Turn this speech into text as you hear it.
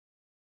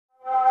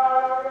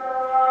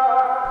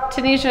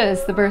Tunisia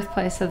is the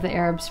birthplace of the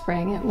Arab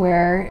Spring,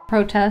 where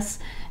protests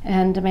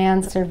and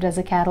demands served as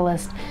a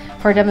catalyst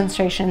for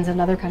demonstrations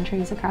in other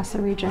countries across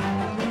the region.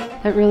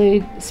 That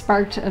really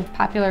sparked a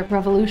popular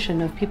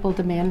revolution of people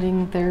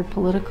demanding their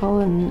political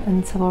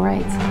and civil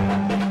rights.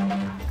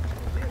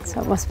 So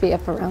it must be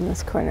up around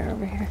this corner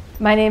over here.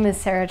 My name is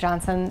Sarah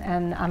Johnson,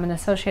 and I'm an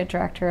Associate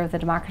Director of the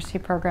Democracy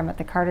Program at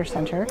the Carter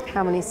Center.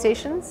 How many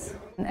stations?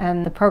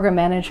 And the Program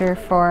Manager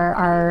for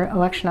our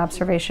election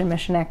observation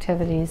mission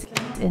activities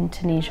in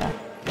Tunisia.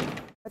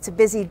 It's a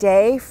busy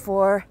day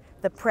for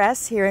the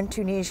press here in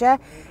Tunisia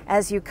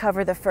as you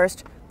cover the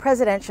first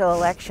presidential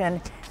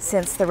election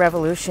since the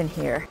revolution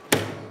here.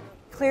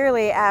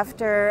 Clearly,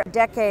 after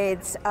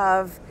decades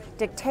of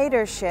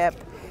dictatorship,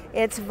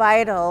 it's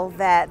vital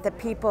that the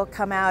people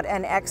come out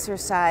and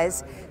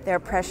exercise their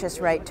precious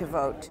right to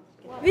vote.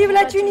 Vive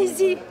la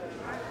Tunisie!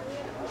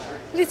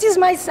 This is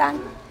my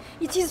son.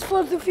 It is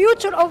for the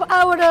future of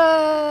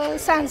our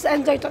sons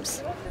and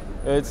daughters.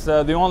 It's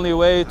the only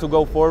way to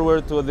go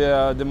forward to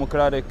the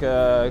democratic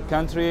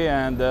country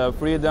and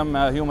freedom,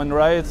 human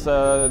rights.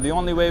 The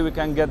only way we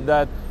can get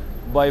that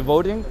by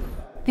voting.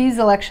 These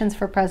elections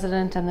for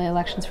president and the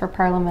elections for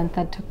parliament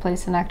that took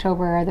place in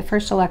October are the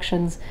first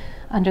elections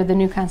under the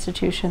new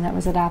constitution that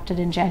was adopted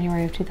in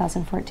January of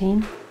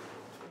 2014.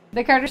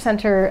 The Carter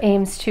Center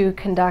aims to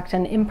conduct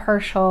an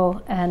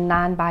impartial and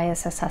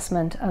non-biased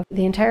assessment of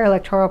the entire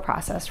electoral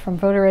process, from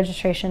voter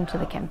registration to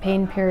the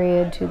campaign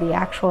period to the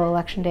actual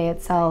election day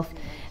itself,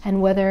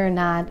 and whether or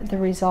not the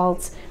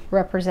results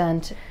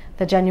represent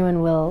the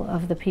genuine will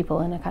of the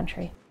people in a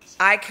country.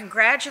 I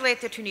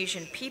congratulate the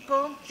Tunisian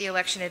people, the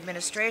election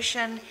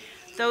administration,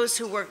 those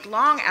who worked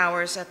long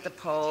hours at the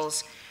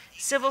polls,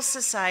 civil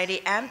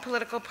society and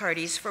political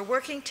parties for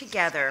working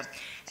together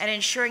and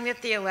ensuring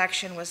that the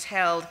election was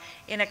held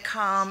in a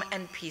calm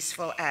and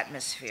peaceful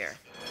atmosphere.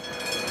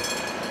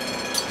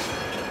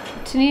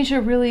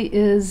 Tunisia really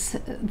is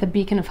the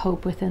beacon of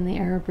hope within the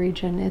Arab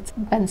region. It's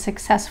been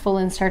successful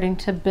in starting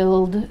to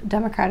build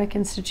democratic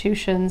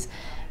institutions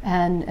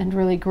and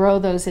really grow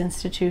those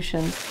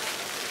institutions.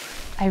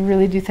 I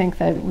really do think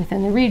that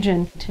within the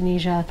region,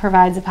 Tunisia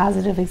provides a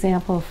positive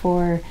example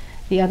for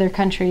the other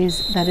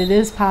countries that it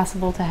is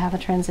possible to have a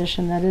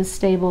transition that is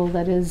stable,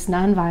 that is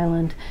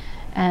nonviolent,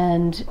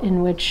 and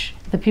in which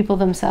the people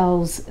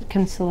themselves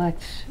can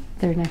select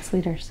their next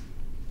leaders.